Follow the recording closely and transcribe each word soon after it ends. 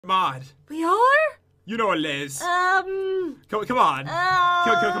Mod. We are? You know it, Liz. Come on. Come on.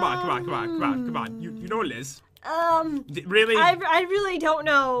 You know it, Liz. Really? I really don't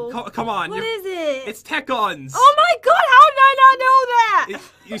know. Come on. What is it? It's tech guns. Oh my god, how did I not know that?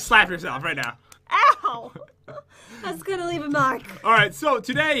 You slap yourself right now. Ow. That's gonna leave a mark. Alright, so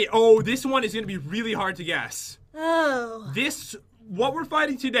today, this one is gonna be really hard to guess. Oh. What we're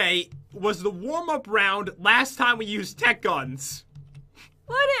fighting today was the warm-up round last time we used tech guns.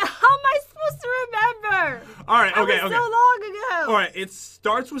 How am I supposed to remember? Alright, okay. That was so long ago. Alright, it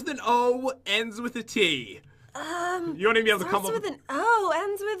starts with an O, ends with a T. You won't even be able to come up starts with an O,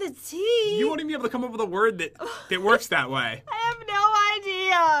 ends with a T. You won't even be able to come up with a word that works that way. I have no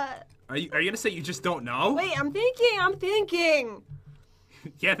idea. Are you gonna say you just don't know? Wait, I'm thinking.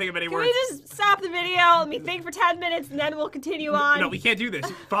 Can't think of any Can words. we just stop the video, let me think for 10 minutes, and then we'll continue on? No, we can't do this.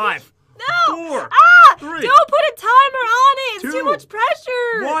 5. No! 4. Ah! 3. Don't put a timer on it! It's 2, too much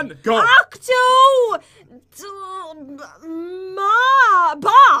pressure! 1, go!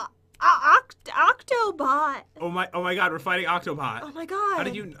 Octobot. Oh my god, we're fighting Octobot. Oh my god. How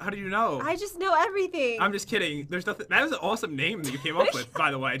did you know? I just know everything. I'm just kidding. There's nothing. That was an awesome name that you came up with,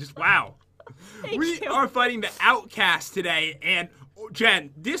 by the way. Just wow. We are fighting the Outcast today, and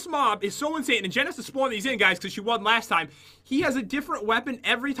Jen, this mob is so insane, and Jen has to spawn these in, guys, because she won last time. He has a different weapon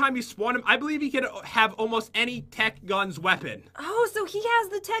every time you spawn him. I believe he can have almost any tech guns weapon. Oh, so he has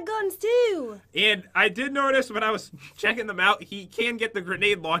the tech guns too. And I did notice when I was checking them out, he can get the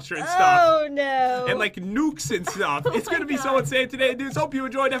grenade launcher and stuff. Oh no. And like nukes and stuff. It's gonna be so insane today, dudes. Hope you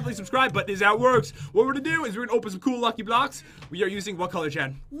enjoy. Definitely subscribe, but this is how it works. What we're gonna do is we're gonna open some cool lucky blocks. We are using what color,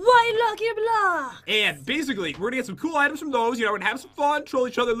 Jen? White lucky block. And basically, we're gonna get some cool items from those. You know, we're gonna have some fun, troll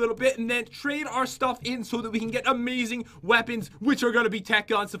each other a little bit, and then trade our stuff in so that we can get amazing weapons, which are gonna be tech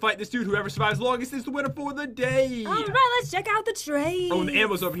guns to fight this dude. Whoever survives longest is the winner for the day. All right, let's check out the trade. Oh, and the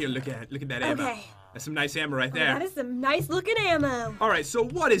ammo's over here. Look at that ammo. Okay. That's some nice ammo right there. That is some nice looking ammo. All right, so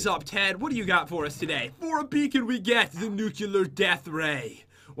what is up, Ted? What do you got for us today? For a beacon, we get the nuclear death ray.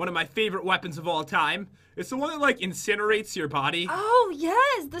 One of my favorite weapons of all time. It's the one that, like, incinerates your body. Oh,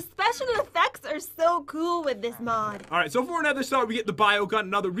 yes. The special effects are so cool with this mod. All right, so for another star, we get the biogun,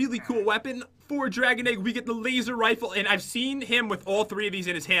 another really cool weapon. For Dragon Egg, we get the laser rifle, and I've seen him with all 3 of these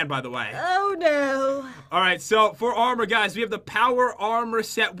in his hand, by the way. Oh, no. All right, so for armor, guys, we have the power armor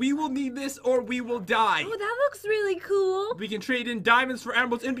set. We will need this or we will die. Oh, that looks really cool. We can trade in diamonds for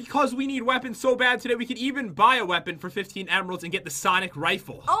emeralds, and because we need weapons so bad today, we can even buy a weapon for 15 emeralds and get the sonic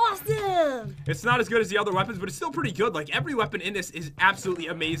rifle. Awesome. It's not as good as the other weapons, but it's still pretty good. Like, every weapon in this is absolutely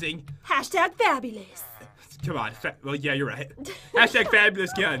amazing. Hashtag fabulous. Come on. Well, yeah, you're right. Hashtag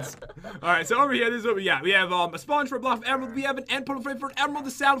fabulous guns. All right, so over here, this is what we got. We have a sponge for a block of emerald. We have an end portal frame for an emerald,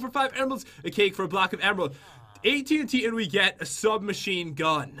 a saddle for 5 emeralds, a cake for a block of emerald, AT&T, and we get a submachine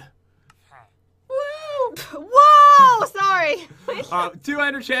gun. Woo! Whoa! Sorry.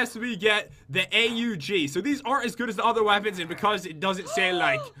 200 chests, we get the AUG. So these aren't as good as the other weapons, and because it doesn't say,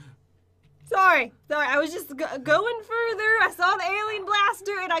 like... Sorry, I was just going further. I saw the alien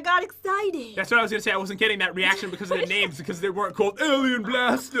blaster and I got excited. That's what I was gonna say. I wasn't getting that reaction because of the names, because they weren't called Alien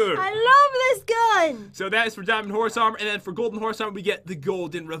Blaster. I love this gun. So that is for Diamond Horse Armor, and then for Golden Horse Armor, we get the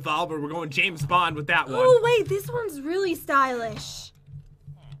Golden Revolver. We're going James Bond with that one. Oh wait, this one's really stylish.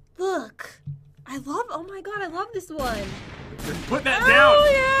 Look, oh my god, I love this one. Put that down. Oh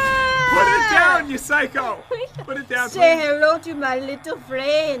yeah. Put it down, you psycho. Put it down. Say hello to my little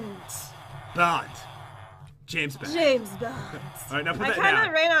friend. Bond. James Bond. James Bond. All right, now put that I kind down.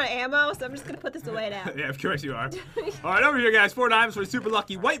 of ran out of ammo, so I'm just going to put this away now. Yeah, of course you are. All right, over here, guys. 4 diamonds for a super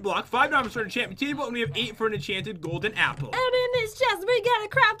lucky white block, 5 diamonds for an enchantment table, and we have 8 for an enchanted golden apple. And in this chest, we got a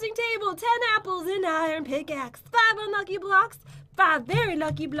crafting table, 10 apples, an iron pickaxe, 5 unlucky blocks, 5 very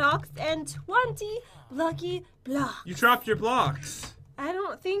lucky blocks, and 20 lucky blocks. You dropped your blocks. I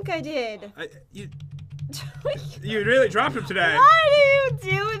don't think I did. You really dropped them today. Why do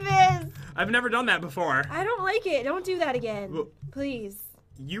you do this? I've never done that before. I don't like it. Don't do that again. Well, please.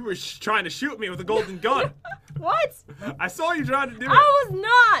 You were trying to shoot me with a golden gun. What? I saw you trying to do it. I was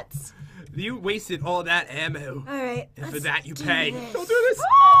not. You wasted all that ammo. All right. And for that you pay. This. Don't do this.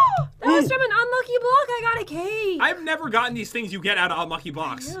 Oh, that was from an unlucky block. I got a cake. I've never gotten these things you get out of unlucky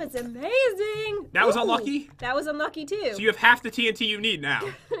blocks. No, it's amazing. That was unlucky? That was unlucky too. So you have half the TNT you need now.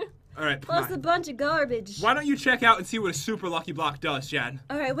 All right, plus a bunch of garbage. Why don't you check out and see what a super lucky block does, Jen?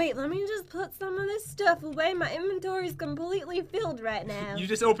 All right, wait. Let me just put some of this stuff away. My inventory is completely filled right now. You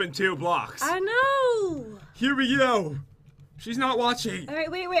just opened 2 blocks. I know. Here we go. She's not watching. All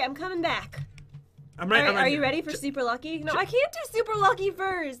right, wait. I'm coming back. I'm ready. Are you ready for super lucky? No, I can't do super lucky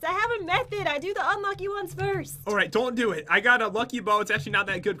first. I have a method. I do the unlucky ones first. All right, don't do it. I got a lucky bow. It's actually not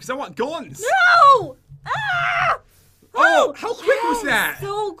that good because I want guns. No! Ah! Oh, how quick was that?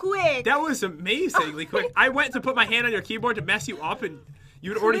 So quick. That was amazingly quick. I went to put my hand on your keyboard to mess you up, and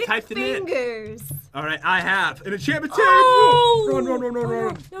you had already typed it in. Fingers. All right, I have an enchantment table. Oh!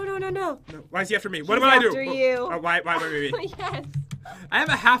 Run. No. Why is he after me? What am I do? After you. Why me? Yes. I have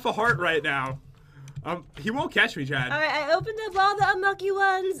a half a heart right now. He won't catch me, Chad. All right, I opened up all the unlucky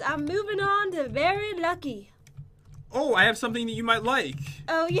ones. I'm moving on to very lucky. Oh, I have something that you might like.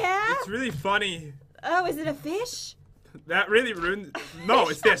 Oh, yeah? It's really funny. Oh, is it a fish? That really ruined. No,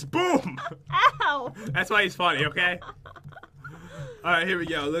 it's this. Boom. Ow. That's why he's funny, okay? All right, here we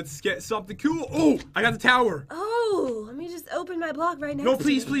go. Let's get something cool. Oh, I got the tower. Oh, let me just open my block right now. No,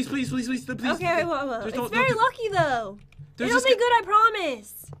 please. Okay, well. It's very lucky, though. It'll be good, I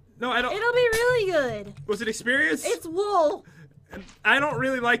promise. No, I don't. It'll be really good. Was it experience? It's wool. I don't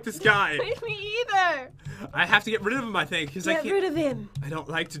really like this guy. Me either. I have to get rid of him, I think, because I can't. Get rid of him. I don't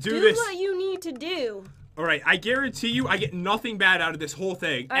like to do Do this. what you need to do. All right, I guarantee you I get nothing bad out of this whole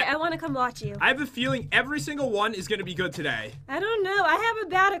thing. All right, I want to come watch you. I have a feeling every single one is going to be good today. I don't know. I have a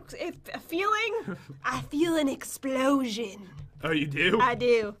bad a feeling. I feel an explosion. Oh, you do? I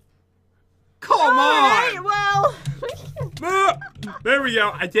do. Come All on! right, well. There we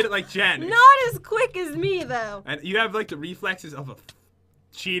go. I did it like Jen. Not as quick as me, though. And you have like the reflexes of a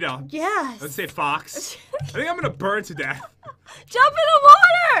cheetah. Yes. Let's say fox. I think I'm going to burn to death. Jump in the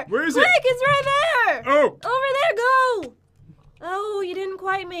water! Where is Quick, it? it's right there! Oh! Over there, go! Oh, you didn't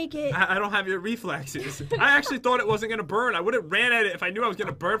quite make it. I don't have your reflexes. I actually thought it wasn't going to burn. I would have ran at it if I knew I was going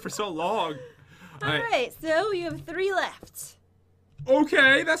to burn for so long. All right, so you have 3 left.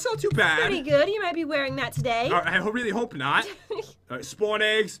 Okay, that's not too bad. Pretty good. You might be wearing that today. All right, I really hope not. All right, spawn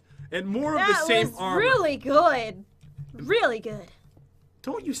eggs and more of the same armor. Really good. Really good.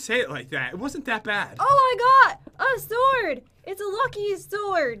 Don't you say it like that. It wasn't that bad. Oh, I got a sword. It's a lucky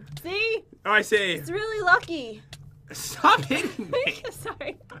sword. See? Oh, I see. It's really lucky. Stop hitting me.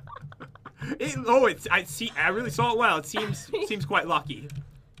 Sorry. I see. I really saw it well. It seems quite lucky.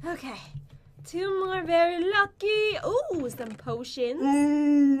 Okay. 2 more very lucky. Ooh, some potions.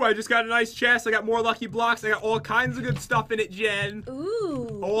 Ooh, I just got a nice chest. I got more lucky blocks. I got all kinds of good stuff in it, Jen.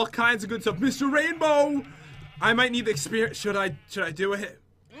 Ooh. All kinds of good stuff. Mr. Rainbow. I might need the experience. Should I do it?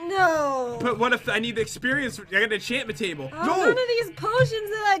 No. But what if I need the experience? I got an enchantment table. Oh, no. none of these potions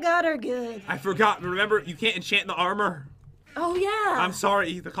that I got are good. I forgot. Remember, you can't enchant the armor. Oh, yeah. I'm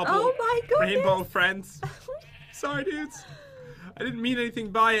sorry, the couple Oh, my goodness. rainbow friends. Sorry, dudes. I didn't mean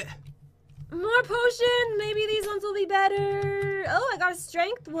anything by it. More potion. Maybe these ones will be better. Oh, I got a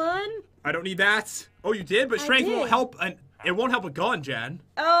strength one. I don't need that. Oh, you did? But strength won't help. It won't help a gun, Jen.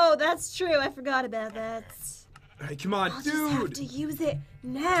 Oh, that's true. I forgot about that. All right, come on, I'll dude. just have to use it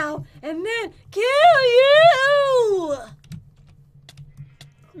now and then kill you.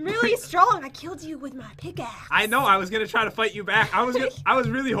 I'm really strong. I killed you with my pickaxe. I know. I was gonna try to fight you back. I was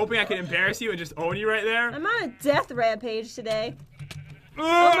really hoping I could embarrass you and just own you right there. I'm on a death rampage today.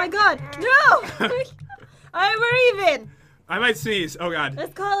 Oh my God! No! Alright, we're even. I might sneeze. Oh God.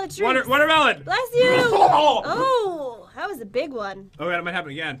 Let's call it truce. Watermelon. Bless you. Oh, that was a big one. Oh God, it might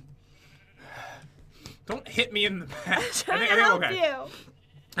happen again. Don't hit me in the back. I'm trying to help you.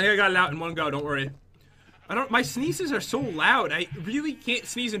 I think I got it out in one go. Don't worry. My sneezes are so loud. I really can't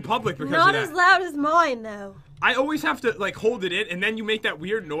sneeze in public because of that. Not as loud as mine, though. I always have to like hold it in, and then you make that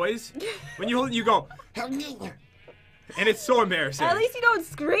weird noise. When you hold it, you go, and it's so embarrassing. At least you don't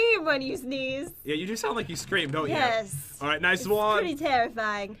scream when you sneeze. Yeah, you do sound like you scream, don't you? Yes. All right, nice It's one. pretty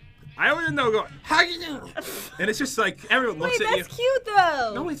terrifying. I always know go, and it's just like everyone looks Wait, at you. that's cute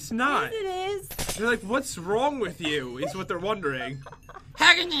though. No, it's not. Yes, it is. They're like, what's wrong with you? Is what they're wondering.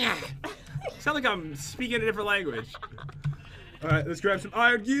 Sound like I'm speaking a different language. All right, let's grab some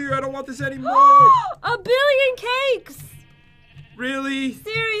iron gear. I don't want this anymore. 1 billion cakes. Really?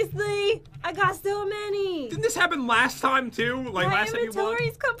 Seriously, I got so many. Didn't this happen last time too? Like My last time you won?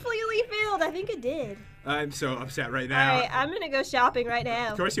 inventory's completely filled. I think it did. I'm so upset right now. All right, I'm gonna go shopping right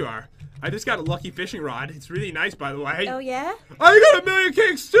now. Of course you are. I just got a lucky fishing rod. It's really nice, by the way. Oh yeah? I got 1 million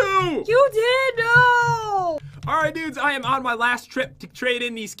cakes too! You did? No! Alright, dudes, I am on my last trip to trade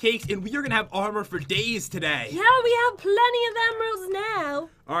in these cakes, and we are gonna have armor for days today. Yeah, we have plenty of emeralds now.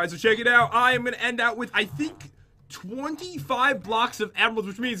 Alright, so check it out. I am gonna end out with, I think, 25 blocks of emeralds,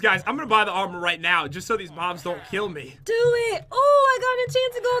 which means, guys, I'm gonna buy the armor right now, just so these mobs don't kill me. Do it! Oh, I got an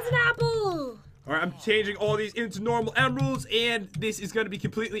enchanted golden apple! Alright, I'm changing all these into normal emeralds, and this is gonna be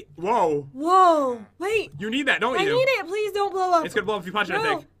completely... Whoa. Whoa, wait. You need that, don't you? I need it. Please don't blow up. It's gonna blow up if you punch it, I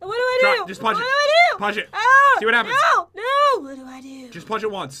No. think. What do I do? Just punch What it. do I do? Punch it. Oh, See what happens. No. What do I do? Just punch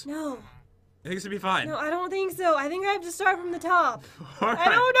it once. No. I think it's gonna be fine. No, I don't think so. I think I have to start from the top. All right. I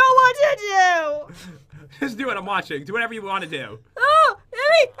don't know what to do. Just do it. I'm watching. Do whatever you want to do. Oh,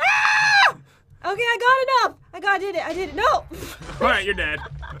 let me. Ah! Okay, I got enough. I did it. No. All right, you're dead.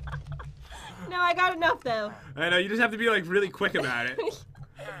 No, I got enough though. I know. You just have to be like really quick about it.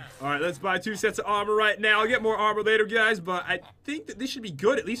 All right, let's buy 2 sets of armor right now. I'll get more armor later, guys, but I think that this should be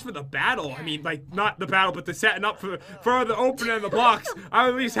good, at least for the battle. I mean, like, not the battle, but the setting up for the opening of the blocks. I'll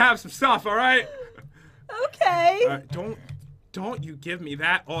at least have some stuff, all right? Okay. All right, don't you give me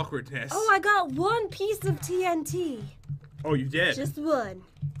that awkwardness. Oh, I got 1 piece of TNT. Oh, you did? Just 1.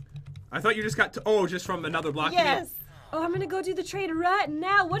 I thought you just got just from another block. Yes. Oh, I'm gonna go do the trade right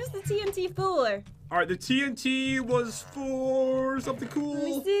now. What is the TNT for? All right, the TNT was for something cool. Let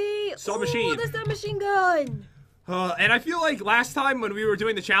me see. Submachine. Oh, the submachine gun. And I feel like last time when we were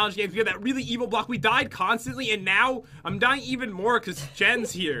doing the challenge games, we had that really evil block. We died constantly, and now I'm dying even more because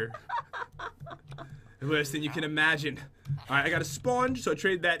Jen's here. Worse than you can imagine. All right, I got a sponge, so I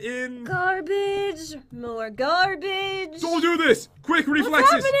trade that in. Garbage. More garbage. Don't do this! Quick,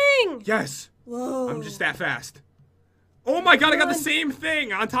 reflexes! What's happening? Yes. Whoa. I'm just that fast. Oh my god, I got the same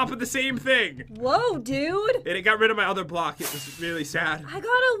thing on top of the same thing. Whoa, dude. And it got rid of my other block. It was really sad. I got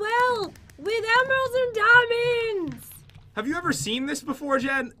a well with emeralds and diamonds. Have you ever seen this before,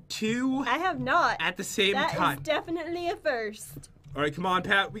 Jen? 2 I have not. at the same That time. is definitely a first. All right, come on,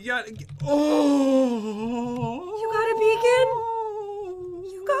 Pat. We got. Oh! You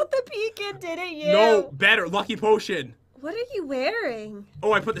got the beacon, didn't you? No, better. Lucky potion. What are you wearing?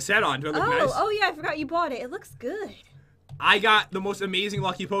 Oh, I put the set on. Do I look nice? Oh yeah, I forgot you bought it. It looks good. I got the most amazing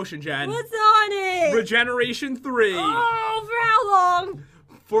lucky potion, Jen. What's on it? Regeneration 3. Oh, for how long?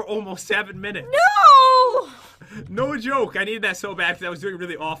 For almost 7 minutes. No! No joke. I needed that so bad because I was doing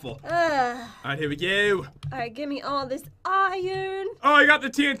really awful. All right, here we go. Alright, give me all this iron. Oh, I got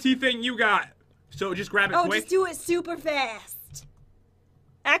the TNT thing you got. So just grab it quick. Just do it super fast.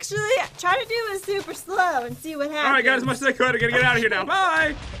 Actually, try to do it super slow and see what happens. All right, got as much as I could. I gotta get out of here now.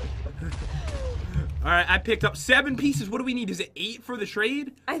 Bye. All right, I picked up 7 pieces. What do we need? Is it 8 for the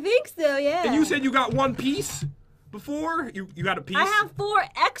trade? I think so, yeah. And you said you got 1 piece before? You got a piece? I have 4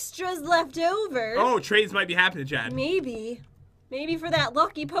 extras left over. Oh, trades might be happening, Jen. Maybe. Maybe for that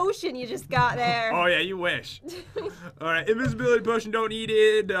lucky potion you just got there. Oh, yeah, you wish. All right, invisibility potion, don't need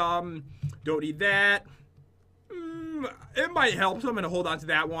it. Don't need that. It might help, so I'm going to hold on to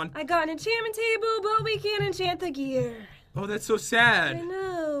that one. I got an enchantment table, but we can't enchant the gear. Oh, that's so sad. I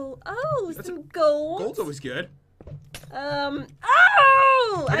know. Oh, some gold. Gold's always good. Oh!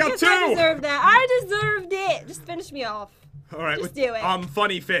 I got guess 2. I deserved that. I deserved it. Just finish me off. All right, Just do it.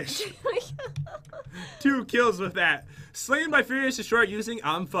 Funny fish. 2 kills with that. Slain by Furious Destroyer using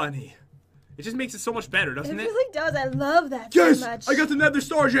Funny. It just makes it so much better, doesn't it? It really does. I love that Yes! so much. I got the Nether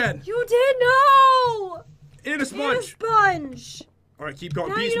Star, Jen! You did? No! And a sponge. And a sponge. All right, keep going.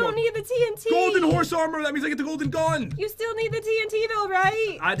 Now Beast you don't mode. need the TNT. Golden horse armor. That means I get the golden gun. You still need the TNT though,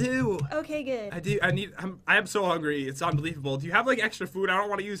 right? I do. Okay, good. I do. I am so hungry. It's unbelievable. Do you have like extra food? I don't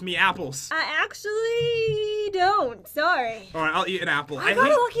want to use me apples. I actually don't. Sorry. All right, I'll eat an apple. I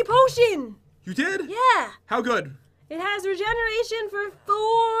got a lucky potion. You did? Yeah. How good? It has regeneration for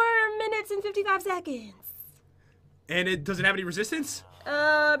 4 minutes and 55 seconds. And it doesn't have any resistance?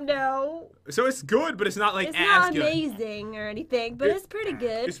 No. So it's good, but it's not like It's as not good. amazing or anything, but it's pretty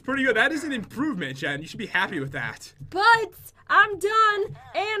good. It's pretty good. That is an improvement, Jen. You should be happy with that. But I'm done,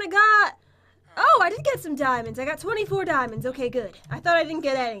 and I got... Oh, I did get some diamonds. I got 24 diamonds. Okay, good. I thought I didn't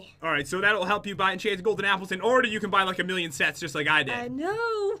get any. All right, so that'll help you buy enchanted golden apples, and or you can buy like 1,000,000 sets just like I did. I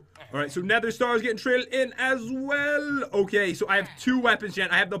know. All right, so Nether Star is getting traded in as well. Okay, so I have 2 weapons, Jen.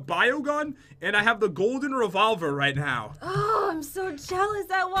 I have the bio gun, and I have the golden revolver right now. Oh, I'm so jealous.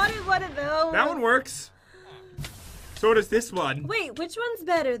 I wanted one of those. That one works. So does this one. Wait, which one's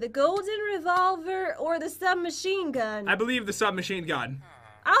better, the golden revolver or the submachine gun? I believe the submachine gun.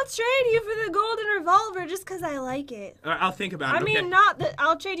 I'll trade you for the golden revolver just because I like it. All right, I'll think about it. I mean, okay? not the...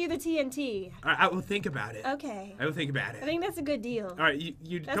 I'll trade you the TNT. All right, I will think about it. Okay. I will think about I it. think that's a good deal. All right,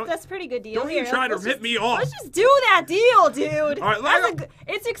 you don't. That's a pretty good deal. Don't even try to rip me off. Let's just do that deal, dude. All right,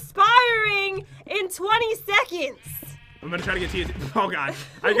 it's expiring in 20 seconds. I'm gonna try to get TNT. Oh god,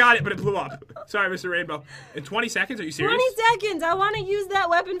 I got it, but it blew up. Sorry, Mr. Rainbow. In 20 seconds? Are you serious? 20 seconds. I want to use that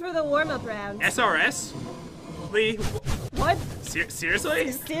weapon for the warm-up round. SRS? Lee? What?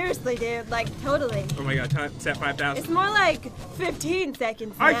 Seriously? Seriously, dude. Like, totally. Oh my god, time set 5,000. It's more like 15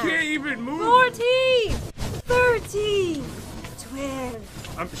 seconds now. I can't even move. 14, 13,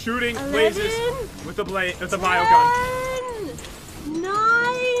 12. I'm shooting 11, blazes with the bio gun. 10,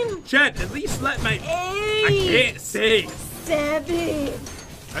 9, Jen, at least let my... 8. I can't see. 7.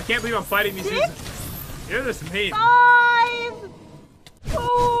 I can't believe I'm fighting these 6. things. You're just mean. 5. 4.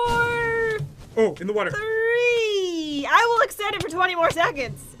 Oh, in the water. 3. I will extend it for 20 more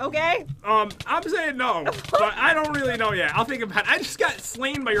seconds, okay? I'm saying no, but I don't really know yet. I'll think about it. I just got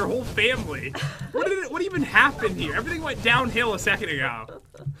slain by your whole family. What even happened here? Everything went downhill a second ago.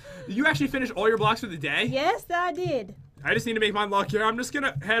 Did you actually finish all your blocks for the day? Yes, I did. I just need to make mine luckier. I'm just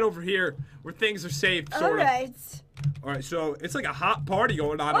gonna head over here where things are safe, sort of. Alright, so it's like a hot party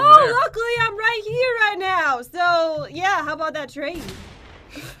going on over there. Luckily I'm right here right now. So, yeah, how about that trade?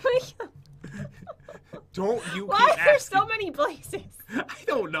 Don't you Why keep are there asking. so many places? I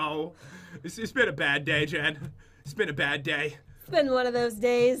don't know. It's been a bad day, Jen. It's been a bad day. It's been one of those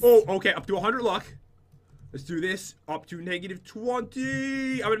days. Oh, okay, up to 100 luck. Let's do this. Up to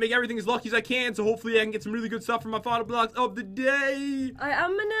 -20. I'm gonna make everything as lucky as I can, so hopefully I can get some really good stuff for my final blocks of the day.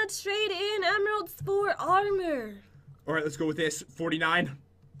 I'm gonna trade in emeralds for armor. Alright, let's go with this. 49.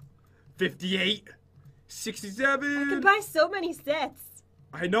 58. 67. I could buy so many sets.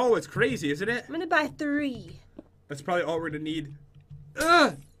 I know, it's crazy, isn't it? I'm gonna buy 3. That's probably all we're gonna need.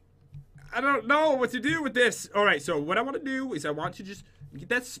 Ugh! I don't know what to do with this. Alright, so what I want to do is I want to just get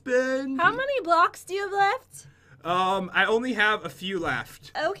that spin. How many blocks do you have left? I only have a few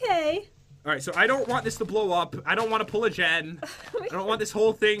left. Okay. Alright, so I don't want this to blow up. I don't want to pull a Jen. I don't want this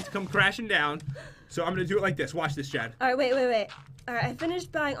whole thing to come crashing down. So I'm gonna do it like this. Watch this, Jen. Alright, wait. Alright, I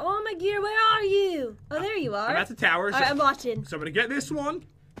finished buying all my gear. Where are you? Oh, there you are. I'm at the tower. Alright, I'm watching. So I'm gonna get this one.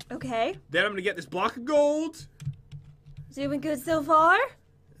 Okay. Then I'm gonna get this block of gold. Doing good so far?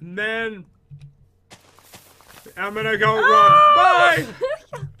 And then I'm gonna go run. Bye!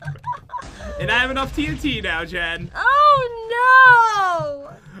 And I have enough TNT now, Jen. Oh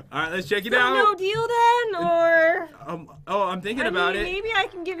no! Alright, let's check it So out. no deal then, or? I'm thinking about it. Maybe I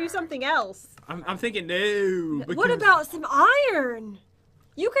can give you something else. I'm thinking no. What because- about some iron?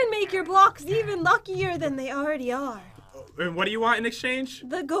 You can make your blocks even luckier than they already are. And what do you want in exchange?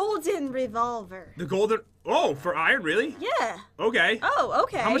 The golden revolver. The golden. Oh, for iron, really? Yeah. Okay. Oh,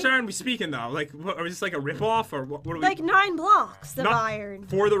 okay. How much iron are we speaking though? Like, is this like a ripoff or what are we? Like 9 blocks of Not- iron.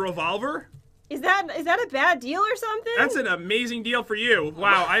 For the revolver? Is that a bad deal or something? That's an amazing deal for you.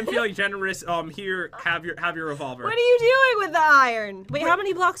 Wow, I'm feeling generous. Here, have your revolver. What are you doing with the iron? Wait, how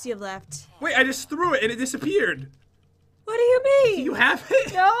many blocks do you have left? Wait, I just threw it and it disappeared. What do you mean? Do you have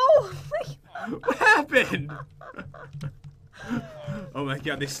it? No. What happened? Oh my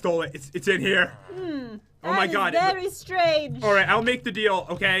god, they stole it. It's in here. Oh my god. That is very strange. All right, I'll make the deal.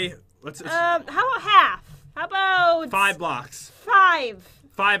 Okay, let's. How about half? How about 5 blocks. 5?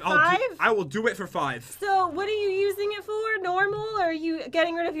 5. Five? I will do it for 5. So, what are you using it for? Normal, or are you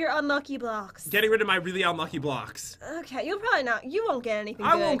getting rid of your unlucky blocks? Getting rid of my really unlucky blocks. Okay, you'll probably not. You won't get anything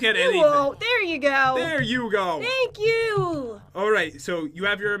I good. won't get You anything. won't. There you go. There you go. Thank you. All right, so you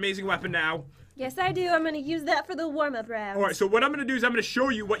have your amazing weapon now. Yes, I do. I'm going to use that for the warm-up round. All right, so what I'm going to do is I'm going to show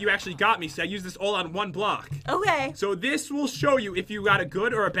you what you actually got me. So I use this all on 1 block. Okay. So this will show you if you got a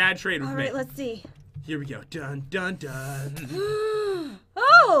good or a bad trade with All me. right, let's see. Here we go. Dun, dun, dun.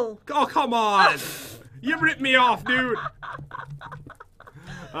 Oh! Oh, come on. You ripped me off, dude.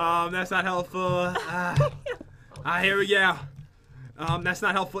 That's not helpful. Here we go. That's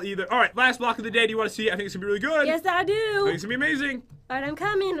not helpful either. All right, last block of the day. Do you want to see it? I think it's going to be really good. Yes, I I think do. it's going to be amazing. All right, I'm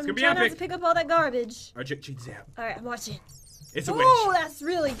coming. I'm gonna be trying not epic. to pick up all that garbage. All right, check this out. All right, I'm watching. It's a witch. Oh, that's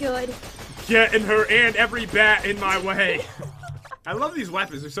really good. Getting her and every bat in my way. I love these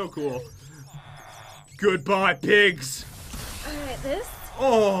weapons. They're so cool. Goodbye, pigs. All right, this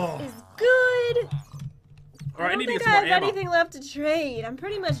Oh. is good. All right, I don't need to think get some I more have ammo. anything left to trade. I'm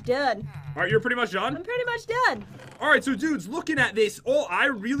pretty much done. All right, you're pretty much done? I'm pretty much done. All right, so dudes, looking at this, all I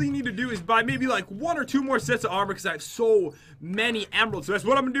really need to do is buy maybe like 1 or 2 more sets of armor because I have so many emeralds. So that's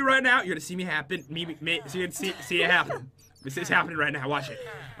what I'm gonna do right now. You're gonna see me happen. See it happen. This is happening right now. Watch it.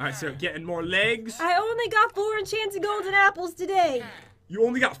 All right, so getting more legs. I only got 4 enchanted golden apples today. You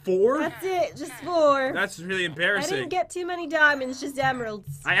only got 4? That's it, just 4. That's really I embarrassing. didn't get too many diamonds, just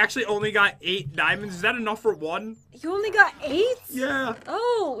emeralds. I actually only got 8 diamonds. Is that enough for 1? You only got 8? Yeah.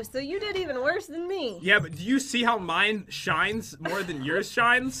 Oh, so you did even worse than me. Yeah, but do you see how mine shines more than yours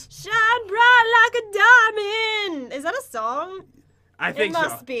shines? Shine bright like a diamond. Is that a song? I think so.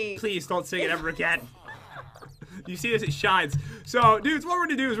 must be. Please don't sing it ever again. You see this? It shines. So, dudes, what we're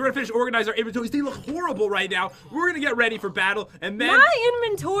gonna do is we're gonna finish organize our inventories. They look horrible right now. We're gonna get ready for battle, and then My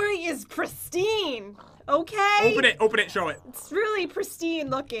inventory is pristine. Okay? Open it, show it. It's really pristine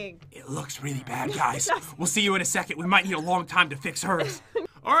looking. It looks really bad, guys. We'll see you in a second. We might need a long time to fix hers.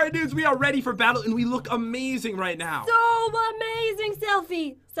 All right, dudes, we are ready for battle, and we look amazing right now. So amazing.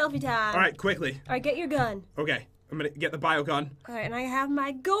 Selfie time. All right, quickly. All right, get your gun. Okay, I'm gonna get the bio gun. All right, and I have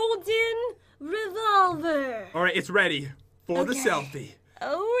my golden revolver. All right, it's ready for the selfie.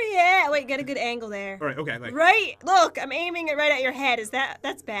 Oh yeah! Wait, get a good angle there. All right, okay. Right, look, I'm aiming it right at your head.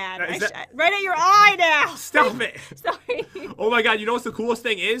 That's bad. Right at your eye now. Stop it. Sorry. Oh my God! You know what's the coolest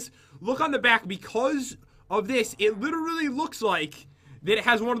thing is? Look on the back. Because of this, it literally looks like that it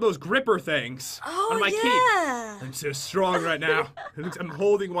has one of those gripper things on my cape. I'm so strong right now. I'm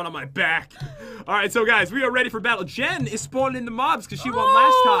holding one on my back. All right, so guys, we are ready for battle. Jen is spawning in the mobs because she won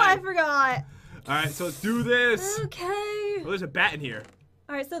last time. I forgot. All right, so let's do this. Okay. Oh, there's a bat in here.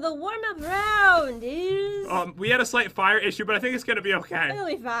 All right, so the warm-up round is... We had a slight fire issue, but I think it's gonna be okay. It'll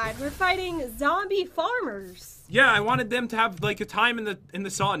be fine. We're fighting zombie farmers. Yeah, I wanted them to have like a time in the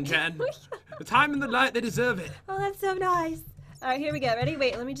sun, Jen. The time in the light they deserve it. Oh, that's so nice. All right, here we go. Ready?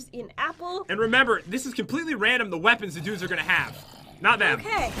 Wait, let me just eat an apple. And remember, this is completely random. The weapons the dudes are gonna have, not them.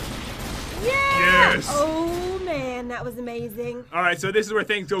 Okay. Yeah. Yes. Oh man, that was amazing. All right, so this is where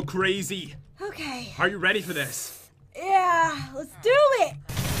things go crazy. Okay. Are you ready for this? Yeah, let's do it.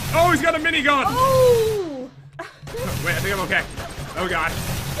 Oh, he's got a minigun. Oh. Wait, I think I'm okay. Oh God.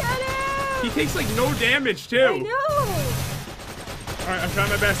 Get him. He takes like no damage too. I know. All right, I'm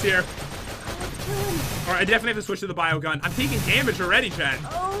trying my best here. Let's kill him. All right, I definitely have to switch to the biogun. I'm taking damage already, Jen.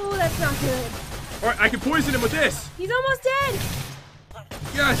 Oh, that's not good. All right, I can poison him with this. He's almost dead.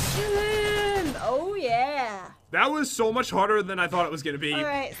 Yes. Kill him. Oh yeah. That was so much harder than I thought it was gonna be. All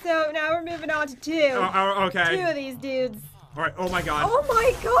right, so now we're moving on to two. Okay. Two of these dudes. All right. Oh my God. Oh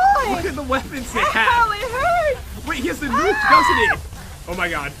my God. Look at the weapons they Ow, have. it hurts. Wait, he has the nuke, doesn't he? Oh my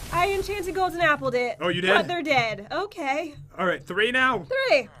God. I enchanted golden appled it. Oh, you did? But they're dead. Okay. All right, 3 now.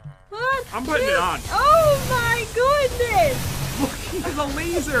 3. 1. I'm putting it on. Oh my goodness. Look, he has a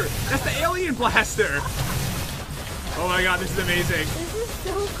laser. That's the alien blaster. Oh my God, this is amazing. This is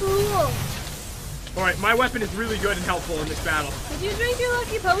so cool. All right, my weapon is really good and helpful in this battle. Did you drink your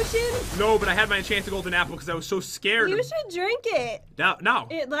lucky potion? No, but I had my enchanted golden apple because I was so scared. You should drink it. No.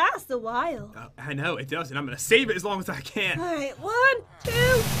 It lasts a while. I know, it does, and I'm going to save it as long as I can. All right, 1, 2,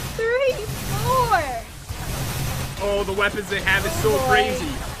 3, 4. Oh, the weapons they have is so crazy.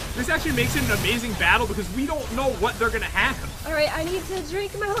 This actually makes it an amazing battle because we don't know what they're going to have. All right, I need to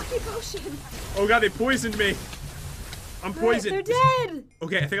drink my lucky potion. Oh God, they poisoned me. I'm poisoned. Right, they're dead.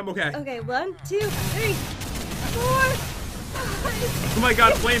 Okay, I think I'm okay. Okay, 1, 2, 3, 4, 5. Oh my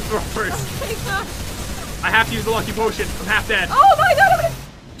God, flamethrowers. Oh my God. I have to use the lucky potion. I'm half dead. Oh my God, I'm gonna...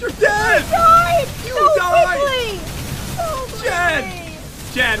 You're dead! I died! You so died! quickly! So quickly!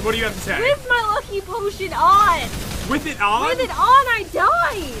 Jen, what do you have to say? With my lucky potion on! With it on? With it on, I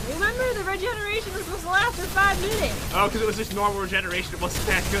died! Remember, the regeneration was supposed to last for 5 minutes. Oh, because it was just normal regeneration. It wasn't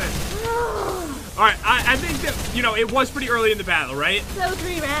that good. Alright, I think that, you know, it was pretty early in the battle, right? So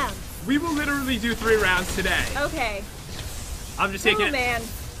 3 rounds. We will literally do 3 rounds today. Okay. I'm just taking it. Man.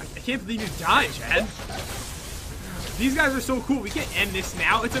 I can't believe you died, Jen. These guys are so cool. We can end this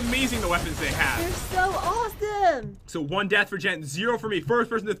now. It's amazing the weapons they have. They're so awesome. So 1 death for Jen, 0 for me. First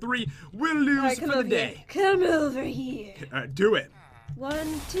person to 3 will lose for the day. Come over here. Alright, do it.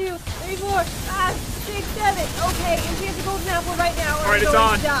 1, 2, 3, 4, 5, 6, 7. Okay, enchanted golden apple right now. Or Alright, I'm it's going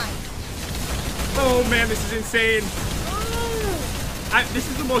on. to die. Oh man, this is insane. This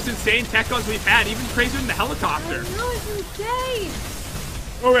is the most insane tech guns we've had, even crazier than the helicopter. I know, it's insane.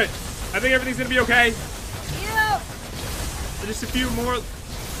 Alright, I think everything's gonna be okay. Yep. Just a few more.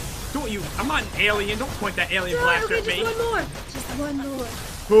 I'm not an alien. Don't point that alien No, blaster okay, at me. just 1 more. Just 1 more.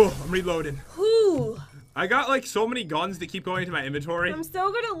 Oh, I'm reloading. Whew. I got like so many guns that keep going into my inventory. I'm so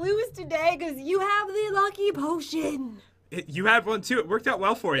gonna lose today because you have the lucky potion. You had one too. It worked out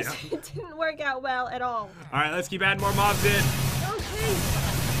well for you. It didn't work out well at all. Alright, let's keep adding more mobs in. Okay.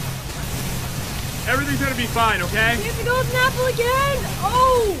 Everything's gonna be fine, okay? Get the golden apple again.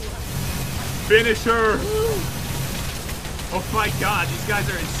 Oh. Finish her. Ooh. Oh my God, these guys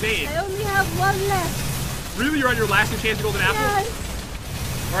are insane. I only have 1 left. Really, you're on your last enchanted golden apple? Yes.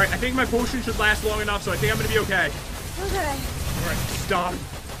 Alright, I think my potion should last long enough, so I think I'm gonna be okay. Okay. Alright, stop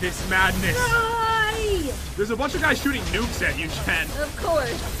this madness. Die. There's a bunch of guys shooting nukes at you, Jen. Of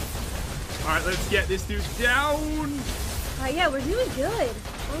course. Alright, let's get this dude down. Yeah, we're doing good.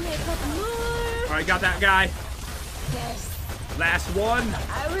 Only a couple more. Alright, got that guy. Yes. Last one.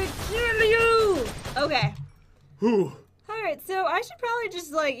 I will kill you. Okay. Whew. Alright, so I should probably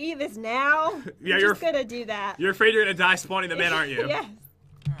just like eat this now. Yeah, I'm you're just gonna do that. You're afraid you're gonna die spawning them in, aren't you? Yes.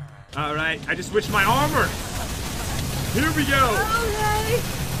 Alright, I just switched my armor. Here we go. Okay.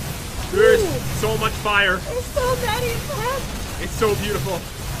 There's Ooh. so much fire. There's so many left. It's so beautiful.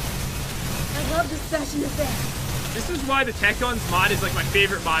 I love the special effects. This is why the Tech Guns mod is like my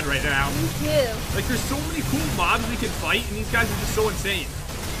favorite mod right now. Me too. Like there's so many cool mobs we can fight, and these guys are just so insane.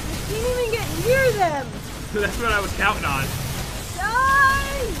 I can't even get near them. That's what I was counting on.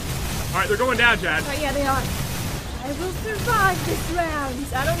 Die! All right, they're going down, Chad. Oh yeah, they are. I will survive this round.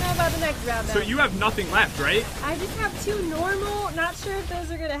 I don't know about the next round though. So you have nothing left, right? I just have 2 normal. Not sure if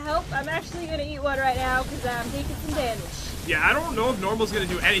those are gonna help. I'm actually gonna eat one right now because I'm taking some damage. Yeah, I don't know if normal's gonna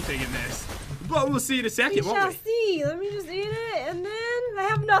do anything in this, but we'll see in a second, We won't shall we? see. Let me just eat it, and then I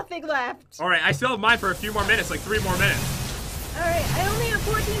have nothing left. All right, I still have mine for a few more minutes, like 3 more minutes. All right, I only have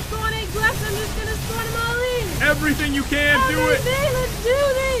 14 spawn eggs left. I'm just gonna spawn them all in. Everything you can, do it. Everything, let's do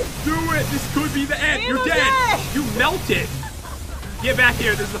this. Do it. This could be the end. You're I'm dead. dead. You melted. Get back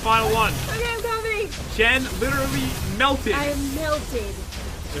here. This is the final one. Okay, I'm coming. Jen literally melted. I am melted.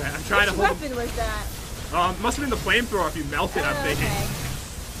 Yeah, I'm trying Which to hold. weapon was that? Must have been the flamethrower if you melted. I'm thinking.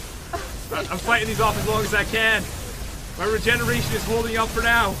 Okay. I'm fighting these off as long as I can. My regeneration is holding up for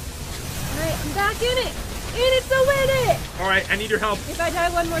now. All right, I'm back in it. In it to win it. All right, I need your help. If I die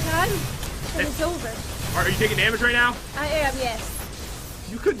one more time, then it's over. Are you taking damage right now? I am, yes.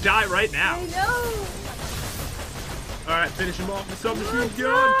 You could die right now. I know. All right, finish him off with something real good.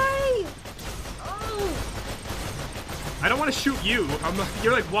 Die. Oh. I don't want to shoot you.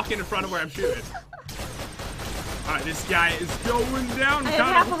 You're like walking in front of where I'm shooting. All right, this guy is going down. I have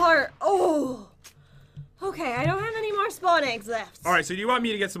half a heart. Oh. Okay, I don't have any more spawn eggs left. All right, so do you want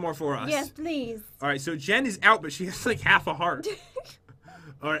me to get some more for us? Yes, please. All right, so Jen is out, but she has like half a heart.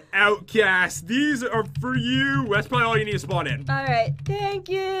 All right, Outcast, these are for you. That's probably all you need to spawn in. All right, thank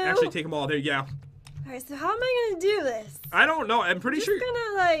you. Actually, take them all. There you go. All right, so how am I gonna do this? I don't know. I'm pretty Just sure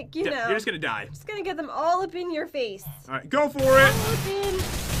gonna like, you know. you're just gonna die. Just gonna get them all up in your face. All right, go for it. All up in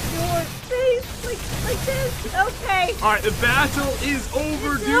your face, like this. Okay. All right, the battle is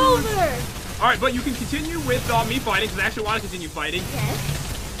over, It's dude. over. All right, but you can continue with me fighting because I actually want to continue fighting.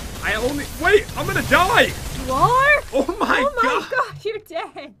 Yes. Wait, I'm gonna die. You are? Oh my God, you're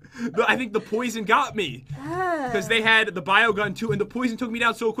dead. I think the poison got me. Because they had the biogun too, and the poison took me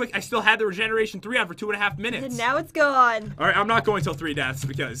down so quick, I still had the regeneration 3 on for 2.5 minutes. And now it's gone. All right, I'm not going till 3 deaths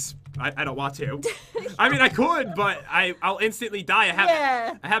because I don't want to. I mean, I could, but I'll instantly die.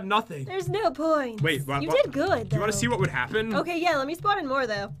 I have nothing. There's no point. Wait, you did good, Do you want to see what would happen? Okay, yeah, let me spawn in more,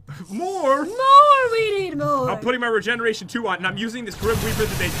 though. More? More! We need more! I'm putting my regeneration 2 on, and I'm using this Grim Reaper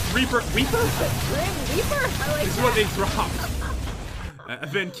that they... Weeper? Grim Reaper? I like This is that. what they drop.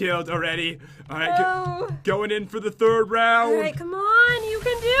 I've been killed already. All right, No. going in for the 3rd round. All right, come on, you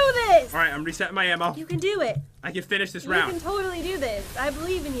can do this! All right, I'm resetting my ammo. You can do it. I can finish this You round. can totally do this. I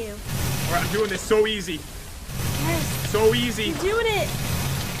believe in you. All right, I'm doing this so easy. Yes, So easy. you're doing it.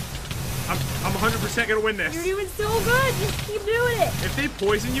 I'm 100% gonna win this. You're doing so good. Just keep doing it. If they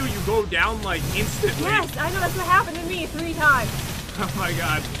poison you, you go down like instantly. Yes, I know that's what happened to me 3 times. Oh my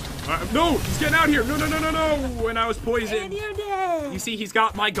god. No, he's getting out here. No. When I was And poisoned. you're dead. You see, he's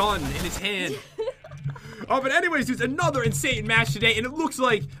got my gun in his hand. But anyways, dudes, another insane match today, and it looks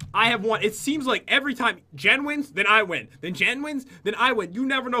like I have won. It seems like every time Jen wins, then I win. Then Jen wins, then I win. You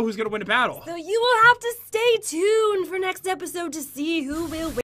never know who's gonna win a battle. So you will have to stay tuned for next episode to see who will win.